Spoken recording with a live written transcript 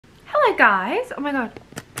there guys, oh my god,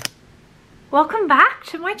 welcome back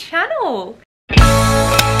to my channel.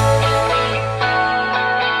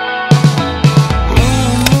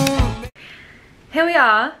 Here we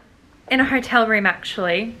are in a hotel room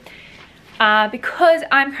actually, because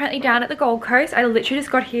I'm currently down at the Gold Coast. I literally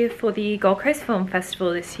just got here for the Gold Coast Film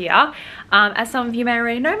Festival this year. As some of you may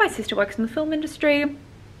already know, my sister works in the film industry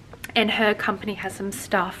and her company has some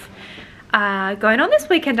stuff going on this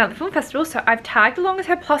weekend down at the film festival, so I've tagged along as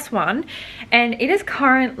her +1, and it is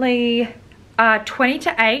currently 20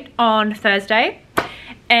 to 8 on Thursday,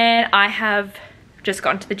 and I have just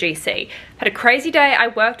gotten to the GC. Had a crazy day. I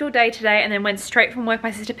worked all day today and then went straight from work.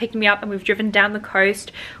 My sister picked me up and we've driven down the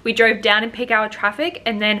coast. We drove down in peak hour traffic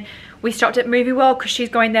and then we stopped at Movie World because she's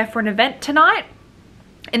going there for an event tonight,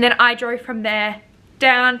 and then I drove from there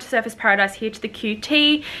down to Surfers Paradise here to the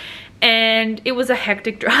QT. And it was a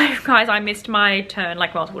hectic drive, guys. I missed my turn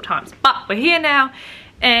like multiple times, but we're here now.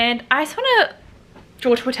 And I just want to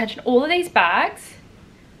draw to attention all of these bags,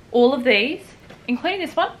 all of these, including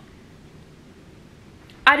this one,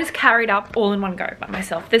 I just carried up all in one go by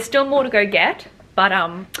myself. There's still more to go get, but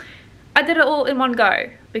I did it all in one go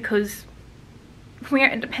because we are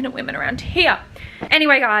independent women around here.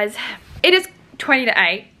 Anyway, guys, it is 20 to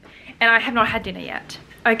 8 and I have not had dinner yet,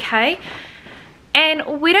 okay?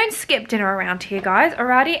 And we don't skip dinner around here, guys,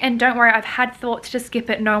 alrighty? And don't worry, I've had thoughts to skip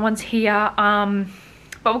it. No one's here,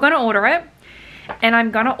 but we're gonna order it. And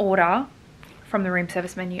I'm gonna order from the room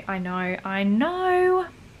service menu. I know.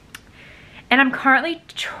 And I'm currently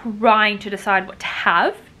trying to decide what to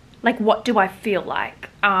have. Like, what do I feel like?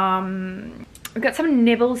 We've got some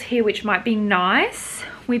nibbles here, which might be nice.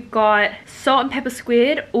 We've got salt and pepper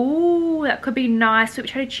squid. Ooh, that could be nice. Sweet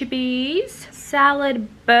potato chippies. Salad,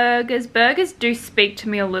 burgers. Burgers do speak to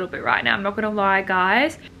me a little bit right now, I'm not gonna lie,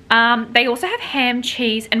 guys. They also have ham,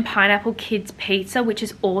 cheese, and pineapple kids pizza, which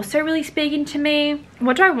is also really speaking to me.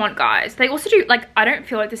 What do I want, guys? They also do, like, I don't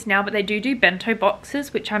feel like this now, but they do bento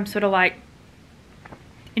boxes, which I'm sort of like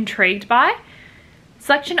intrigued by.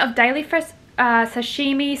 Selection of daily fresh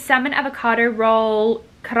sashimi, salmon avocado roll,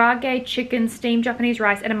 karage chicken, steamed Japanese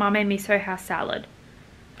rice, and edamame miso house salad.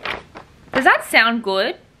 Does that sound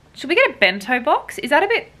good? Should we get a bento box? Is that a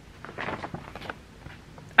bit,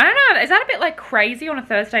 I don't know, is that a bit like crazy on a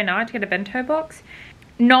Thursday night to get a bento box?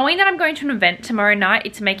 Knowing that I'm going to an event tomorrow night,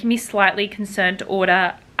 it's making me slightly concerned to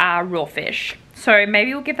order raw fish. So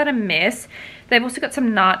maybe we'll give that a miss. They've also got some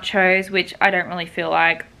nachos, which I don't really feel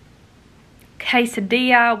like.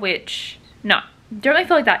 Quesadilla, which, no, don't really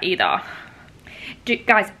feel like that either.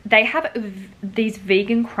 Guys, they have these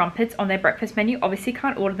vegan crumpets on their breakfast menu. Obviously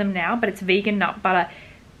can't order them now, but it's vegan nut butter,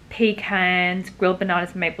 pecans, grilled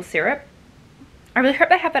bananas, and maple syrup. I really hope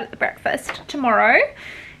they have that at the breakfast tomorrow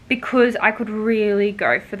because I could really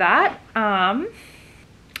go for that. Oh,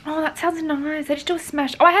 that sounds nice. They just do a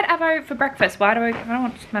smashed. Oh, I had avo for breakfast. Why do I don't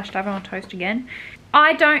want smashed avo on toast again?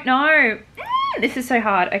 I don't know. This is so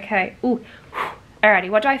hard. Okay. Ooh. Alrighty,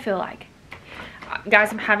 what do I feel like?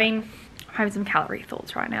 Guys, I'm having some calorie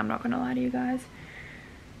thoughts right now. I'm not gonna lie to you guys.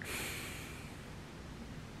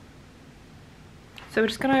 So we're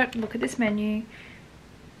just gonna look at this menu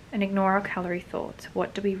and ignore our calorie thoughts.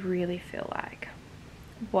 What do we really feel like?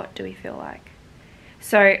 What do we feel like?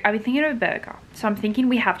 So I've been thinking of a burger. So I'm thinking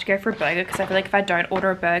we have to go for a burger because I feel like if I don't order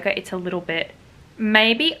a burger, it's a little bit...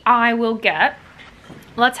 Maybe I will get...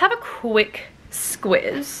 Let's have a quick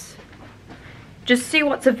squiz. Just see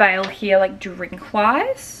what's available here, like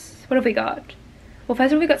drink-wise. What have we got? Well,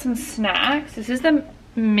 first of all, we got some snacks. This is the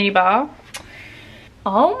mini bar.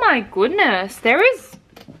 Oh my goodness, there is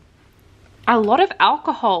a lot of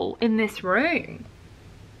alcohol in this room.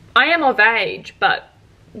 I am of age, but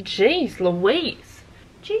geez Louise.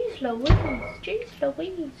 Geez Louise, geez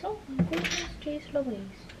Louise, oh my goodness, geez Louise.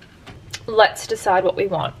 Let's decide what we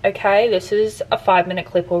want, okay? This is a 5-minute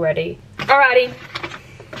clip already. Alrighty,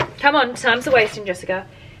 come on, time's a wasting, Jessica.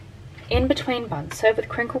 In between buns, served with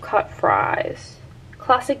crinkle cut fries.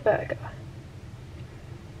 Classic burger.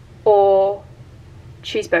 Or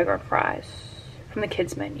cheeseburger and fries from the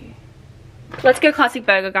kids menu. Let's go classic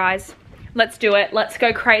burger, guys. Let's do it. Let's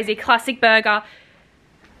go crazy. Classic burger.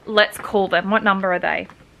 Let's call them. What number are they?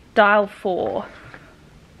 Dial 4.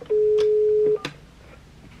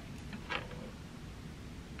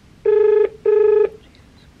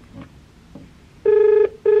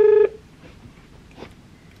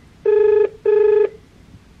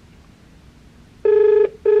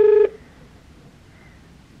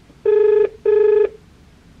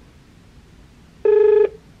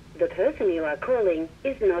 Calling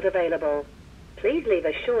is not available. Please leave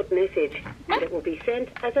a short message and it will be sent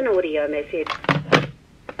as an audio message.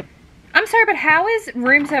 I'm so sorry, but how is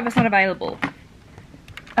room service not available?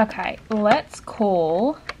 Okay, let's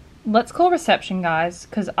call reception, guys,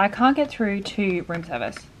 because I can't get through to room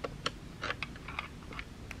service.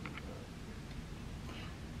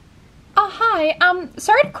 Oh, hi.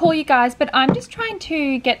 Sorry to call you guys, but I'm just trying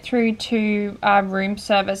to get through to room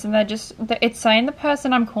service, and it's saying the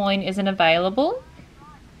person I'm calling isn't available.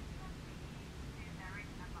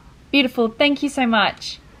 Beautiful. Thank you so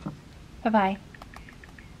much. Bye-bye.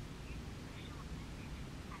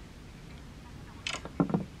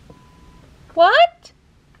 What?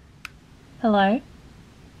 Hello? I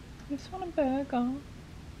just want a burger.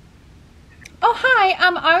 Oh, hi.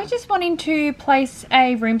 I was just wanting to place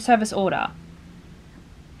a room service order.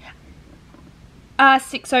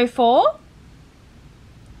 604.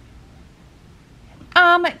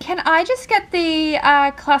 Can I just get the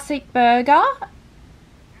classic burger?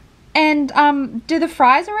 And do the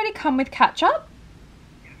fries already come with ketchup?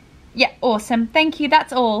 Yeah, awesome. Thank you.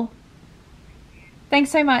 That's all.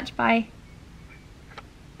 Thanks so much. Bye.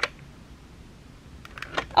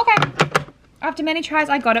 Okay. After many tries,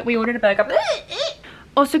 I got it. We ordered a burger.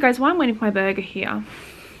 Also, guys, while I'm waiting for my burger here,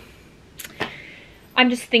 I'm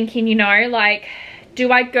just thinking, you know, like,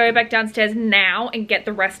 do I go back downstairs now and get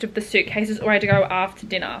the rest of the suitcases, or I have to go after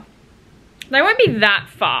dinner? They won't be that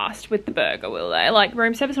fast with the burger, will they? Like,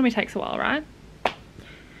 room service normally takes a while, right?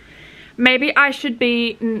 Maybe I should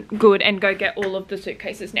be good and go get all of the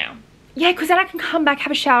suitcases now. Yeah, because then I can come back,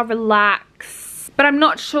 have a shower, relax. But I'm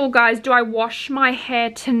not sure, guys. Do I wash my hair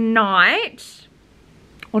tonight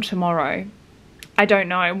or tomorrow? I don't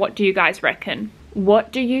know. What do you guys reckon?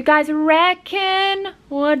 What do you guys reckon?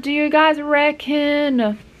 What do you guys reckon?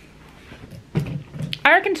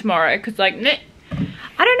 I reckon tomorrow, because, like,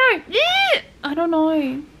 I don't know. I don't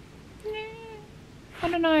know. I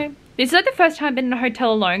don't know. This is like the first time I've been in a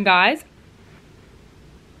hotel alone, guys.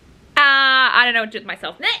 I don't know what to do with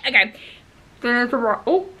myself. Okay. Dinner's arrived.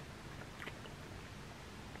 Oh.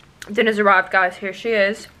 Dinner's arrived, guys. Here she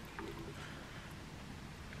is.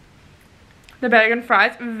 The burger and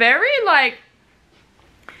fries. Very, like,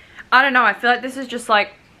 I don't know. I feel like this is just,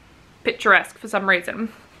 like, picturesque for some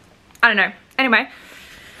reason. I don't know. Anyway.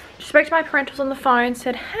 Spoke to my parentals on the phone,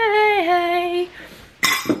 said, hey.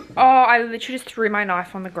 Oh, I literally just threw my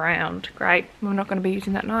knife on the ground. Great. I'm not going to be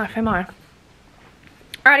using that knife, am I?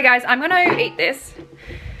 Alrighty, guys. I'm going to eat this.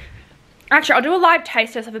 Actually, I'll do a live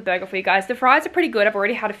taste test of a burger for you guys. The fries are pretty good. I've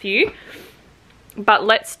already had a few. But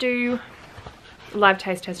let's do a live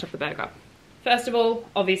taste test of the burger. First of all,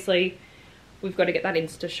 obviously, we've got to get that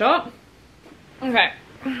Insta shot. Okay.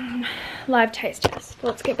 Live taste test.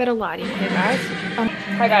 Let's get better lighting here, guys.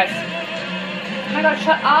 Hi, guys. Oh my god,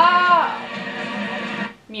 shut up!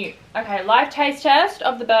 Mute. Okay, live taste test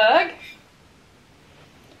of the burger.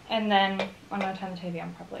 And then I'm going to turn the TV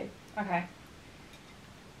on properly. Okay.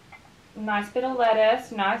 Nice bit of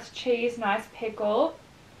lettuce, nice cheese, nice pickle.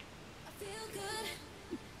 I feel good.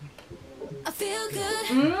 I feel good,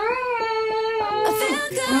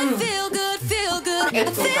 feel good, feel good. I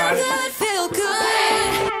feel good, feel good.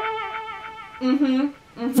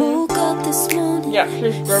 Woke up this morning, yeah,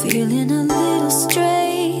 feeling a little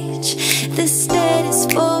strange. This state is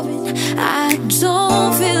foreign. I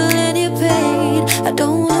don't feel any pain. I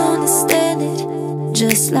don't understand it.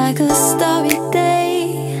 Just like a starry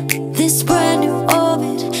day, this brand new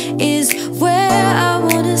orbit is where I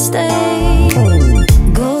wanna stay.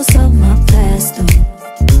 Ghosts of my past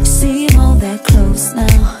don't seem all that close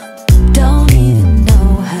now. Don't even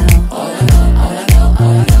know how. All I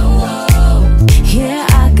know. Yeah,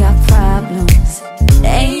 I got problems,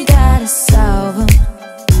 ain't gotta solve them.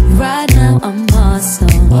 Right now I'm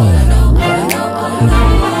awesome. All I know.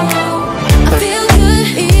 I feel good,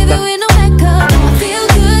 even with no makeup. I feel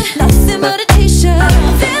good, nothing but a t-shirt. I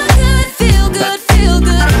feel good, feel good, feel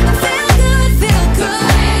good. I feel good, feel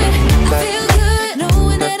good. I feel good,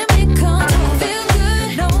 knowing that I may come. I feel good,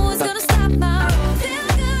 no one's gonna stop now. Feel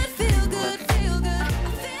good, feel good, feel good.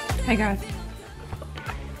 Hey guys.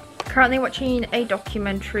 Currently watching a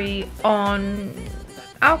documentary on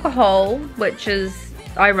alcohol, which is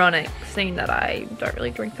ironic, seeing that I don't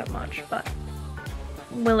really drink that much, but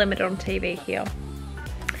we're limited on TV here.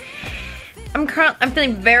 I'm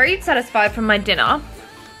feeling very satisfied from my dinner.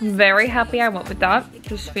 Very happy I went with that.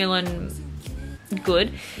 Just feeling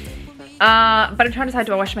good. But I'm trying to decide,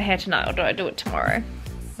 do I wash my hair tonight or do I do it tomorrow?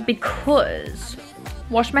 Because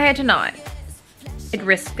wash my hair tonight, it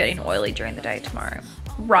risks getting oily during the day tomorrow,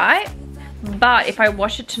 right? But if I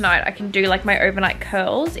wash it tonight, I can do like my overnight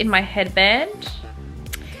curls in my headband.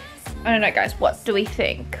 I don't know, guys, what do we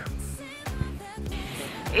think?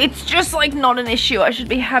 it's just like not an issue I should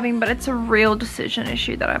be having, but it's a real decision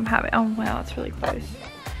issue that I'm having. Oh wow, that's really close.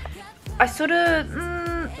 I sort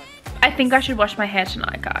of, I think I should wash my hair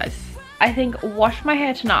tonight, guys. I think wash my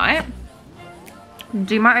hair tonight,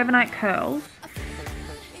 do my overnight curls,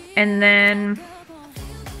 and then,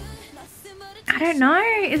 I don't know,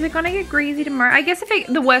 is it gonna get greasy tomorrow? I guess if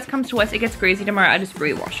the worst comes to worst, it gets greasy tomorrow, I just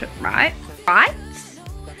rewash it, right? Right?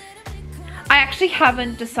 I actually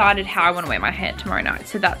haven't decided how I want to wear my hair tomorrow night,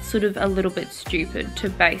 so that's sort of a little bit stupid to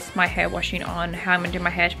base my hair washing on how I'm going to do my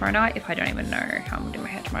hair tomorrow night if I don't even know how I'm going to do my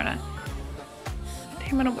hair tomorrow night. I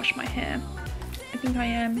think I'm going to wash my hair. I think I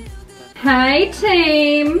am. Hey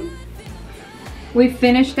team! We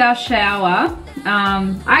finished our shower.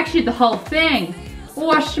 I actually did the whole thing.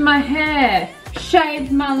 Washed my hair,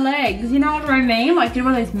 shaved my legs, you know what I mean? Like did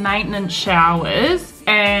one of those maintenance showers,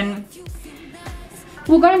 and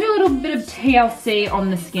we're going to do a little bit of TLC on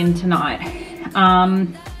the skin tonight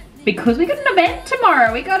because we got an event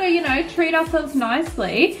tomorrow. We got to, you know, treat ourselves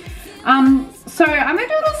nicely. So I'm going to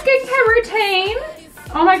do a little skincare routine.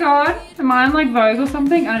 Oh my god, am I on like Vogue or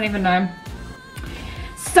something? I don't even know.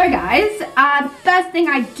 So guys, the first thing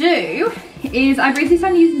I do is I've recently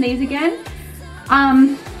started using these again.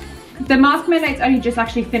 The mask mandate's only just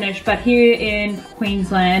actually finished, but here in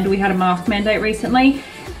Queensland we had a mask mandate recently.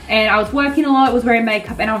 And I was working a lot, was wearing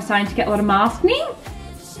makeup, and I was starting to get a lot of maskne.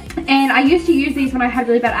 And I used to use these when I had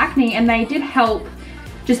really bad acne, and they did help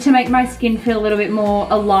just to make my skin feel a little bit more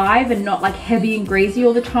alive and not like heavy and greasy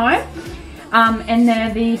all the time. And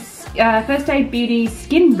they're these First Aid Beauty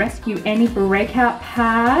Skin Rescue Anti-Breakout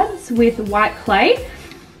Pads with white clay.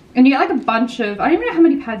 And you get like a bunch of, I don't even know how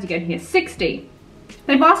many pads you get here, 60.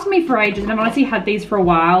 They've lasted me for ages, and I've honestly had these for a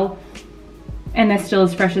while. And they're still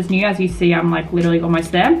as fresh as new. As you see, I'm like literally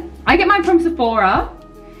almost there. I get mine from Sephora,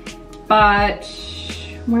 but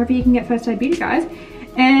wherever you can get First Aid Beauty, guys.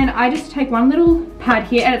 And I just take one little pad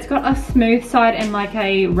here, and it's got a smooth side and like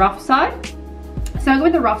a rough side. So I'll go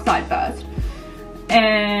with the rough side first.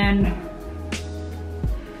 And,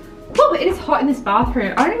 oh, it is hot in this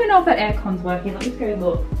bathroom. I don't even know if that aircon's working. Let me just go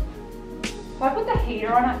look. If I put the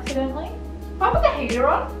heater on accidentally? If I put the heater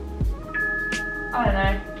on? I don't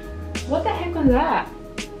know. What the heck was that?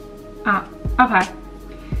 Ah, okay.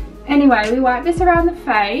 Anyway, we wipe this around the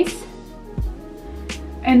face.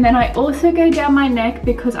 And then I also go down my neck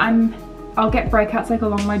because I'll get breakouts like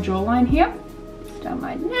along my jawline here. Just down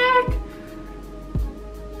my neck.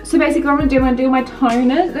 So basically what I'm gonna do my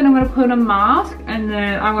toners, then I'm gonna put on a mask, and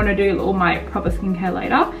then I'm gonna do all my proper skincare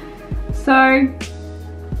later. So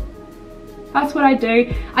that's what I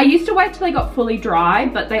do. I used to wait till they got fully dry,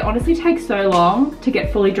 but they honestly take so long to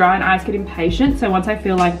get fully dry, and I just get impatient. So once I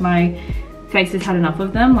feel like my face has had enough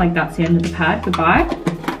of them, like that's the end of the pad, goodbye.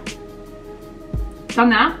 Done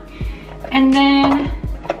that. And then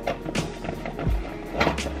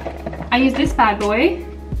I use this bad boy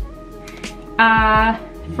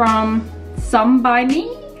from Some By Me,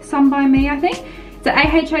 I think. It's an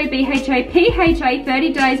AHA, BHA, PHA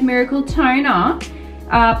 30 Days Miracle Toner.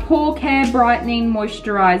 Pore Care Brightening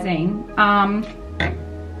Moisturizing. I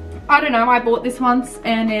don't know, I bought this once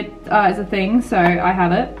and it is a thing, so I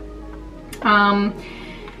have it. And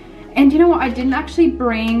you know what, I didn't actually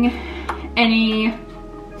bring any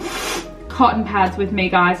cotton pads with me,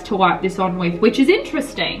 guys, to wipe this on with, which is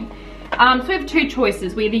interesting. So we have two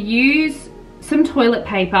choices. We either use some toilet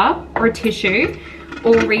paper or a tissue,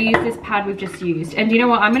 or reuse this pad we've just used. And you know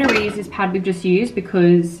what, I'm going to reuse this pad we've just used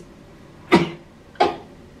because oh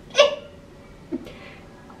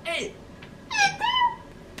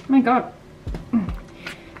my god.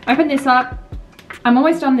 Open this up. I'm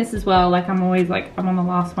always done this as well, like I'm always like, I'm on the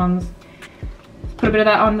last ones. Just put a bit of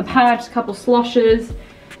that on the pad, just a couple sloshes.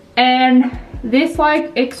 And this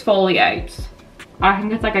like exfoliates. I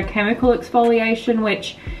think it's like a chemical exfoliation,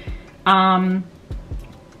 which I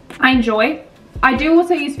enjoy. I do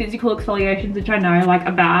also use physical exfoliations, which I know like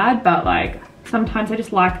are bad, but like sometimes I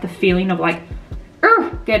just like the feeling of like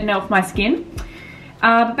getting it off my skin.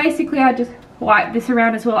 But basically I just wipe this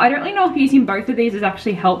around as well. I don't really know if using both of these is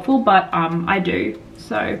actually helpful, but I do.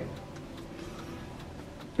 So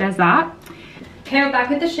there's that. Okay, we're back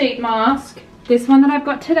with the sheet mask. This one that I've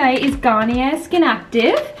got today is Garnier Skin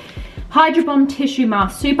Active Hydro Bond Tissue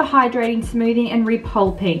Mask. Super hydrating, smoothing and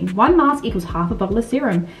repulping. One mask equals half a bottle of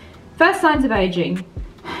serum. First signs of aging.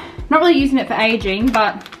 Not really using it for aging,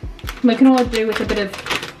 but we can all do with a bit of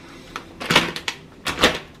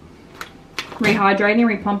rehydrating,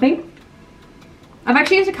 replumping. I've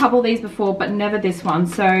actually used a couple of these before, but never this one.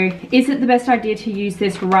 So is it the best idea to use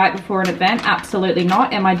this right before an event? Absolutely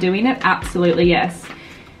not. Am I doing it? Absolutely yes.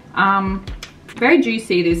 Very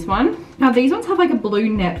juicy, this one. Now these ones have like a blue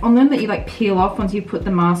net on them that you like peel off once you put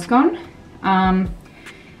the mask on. I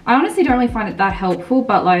honestly don't really find it that helpful,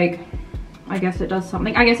 but like, I guess it does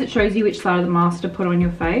something. I guess it shows you which side of the mask to put on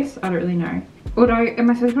your face. I don't really know. Or am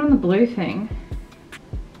I supposed to put on the blue thing?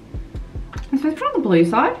 Am I supposed to put on the blue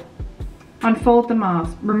side? Unfold the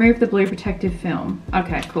mask. Remove the blue protective film.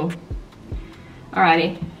 Okay, cool.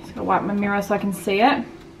 Alrighty. Just gotta wipe my mirror so I can see it.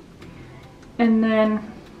 And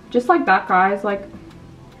then, just like that, guys, like...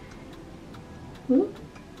 Ooh.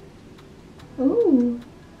 Ooh.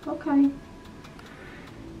 Okay.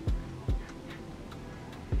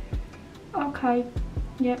 Okay.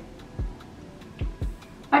 Yep.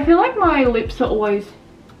 I feel like my lips are always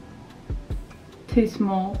too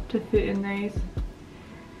small to fit in these.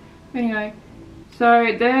 Anyway,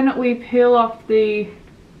 so then we peel off the,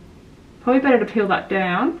 probably better to peel that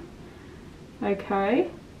down. Okay,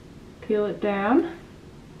 peel it down.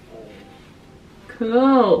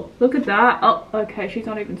 Cool, look at that. Oh, okay, she's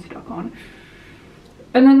not even stuck on.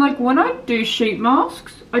 And then like when I do sheet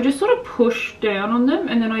masks, I just sort of push down on them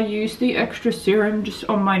and then I use the extra serum just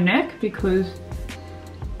on my neck because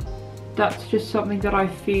that's just something that I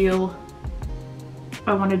feel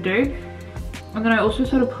I want to do. And then I also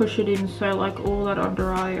sort of push it in so like all that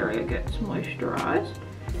under eye area gets moisturized.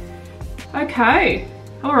 Okay,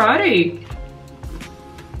 alrighty.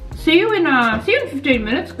 See you in 15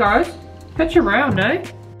 minutes, guys. Catch you around, eh?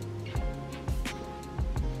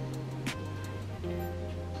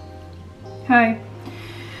 Okay,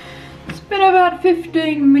 it's been about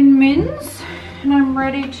 15 mins and I'm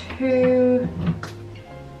ready to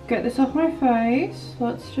get this off my face.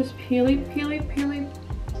 Let's just peel it, peel it, peel it,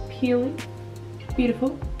 peel it.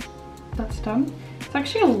 Beautiful, that's done. It's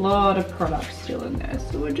actually a lot of product still in there,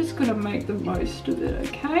 so we're just gonna make the most of it,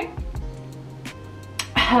 okay?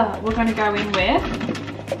 We're gonna go in with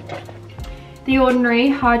the ordinary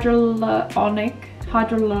hyaluronic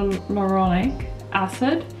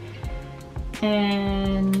acid,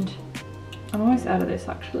 and I'm almost out of this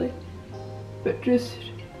actually, but just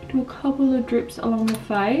do a couple of drips along the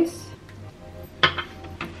face.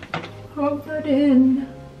 Rub that in.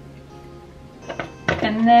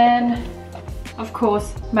 And then, of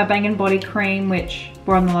course, my Bang & Body cream, which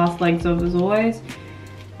we're on the last legs of as always.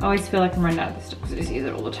 I always feel like I'm running out of this stuff because I just use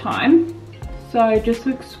it all the time. So just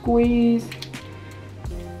like squeeze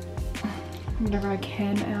whatever I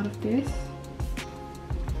can out of this.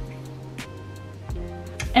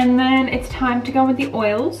 And then it's time to go with the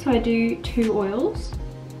oils. So I do 2 oils.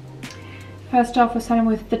 First off, we're starting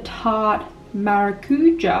with the Tarte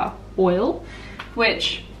Maracuja oil,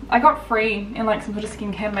 which I got free in like some sort of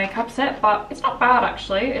skincare makeup set, but it's not bad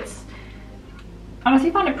actually. It's, I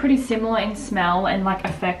honestly find it pretty similar in smell and like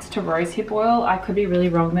effects to rosehip oil. I could be really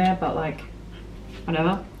wrong there, but like,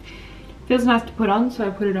 whatever. Feels nice to put on, so I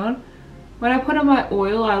put it on. When I put on my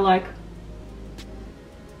oil, I like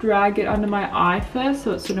drag it under my eye first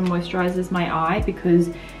so it sort of moisturizes my eye, because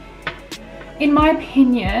in my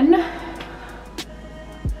opinion,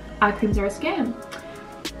 eye creams are a scam.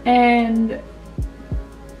 And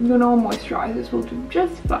your normal moisturizers will do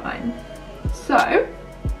just fine. So,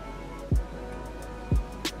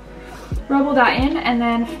 rub all that in, and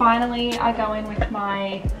then finally I go in with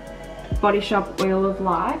my Body Shop Oils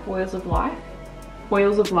of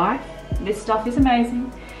Life. This stuff is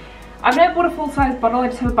amazing. I've never bought a full-size bottle, I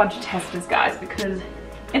just have a bunch of testers, guys, because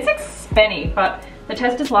it's expensive, but the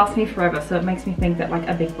testers last me forever, so it makes me think that like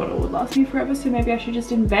a big bottle would last me forever, so maybe I should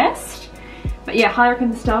just invest. But yeah, highly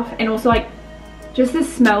recommend the stuff, and also like, just the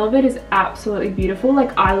smell of it is absolutely beautiful.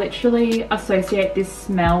 Like I literally associate this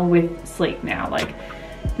smell with sleep now. Like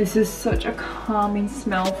this is such a calming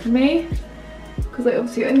smell for me, because I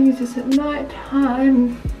obviously only use this at night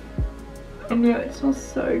time, and yeah, it smells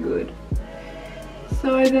so good.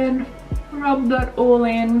 So I then rub that all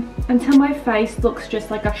in until my face looks just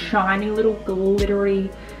like a shiny little glittery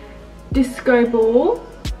disco ball.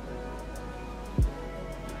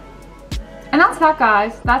 And that's that,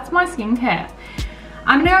 guys. That's my skincare.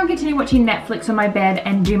 I'm gonna go and continue watching Netflix on my bed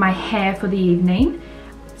and do my hair for the evening.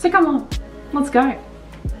 So come on, let's go.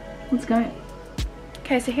 Let's go.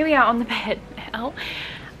 Okay, so here we are on the bed now.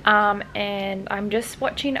 And I'm just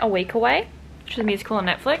watching A Week Away, which is a musical on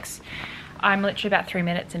Netflix. I'm literally about 3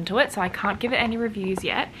 minutes into it, so I can't give it any reviews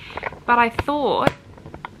yet. But I thought,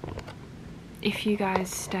 if you guys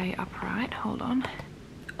stay upright, hold on.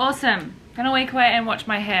 Awesome. Gonna week away and watch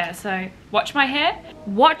my hair. So watch my hair,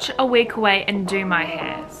 watch A Week Away and do my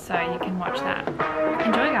hair. So you can watch that.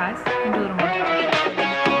 Enjoy, guys. And do a little montage.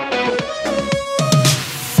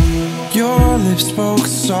 Your lips spoke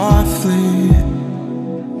softly.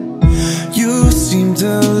 You seem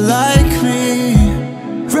to like me.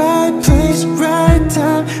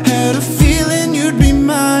 time. Had a feeling you'd be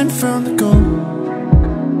mine from the go.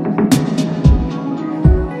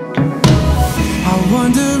 I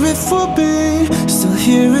wonder if we'll be still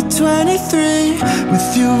here at 23,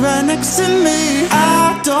 with you right next to me.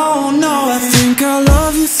 I don't know, I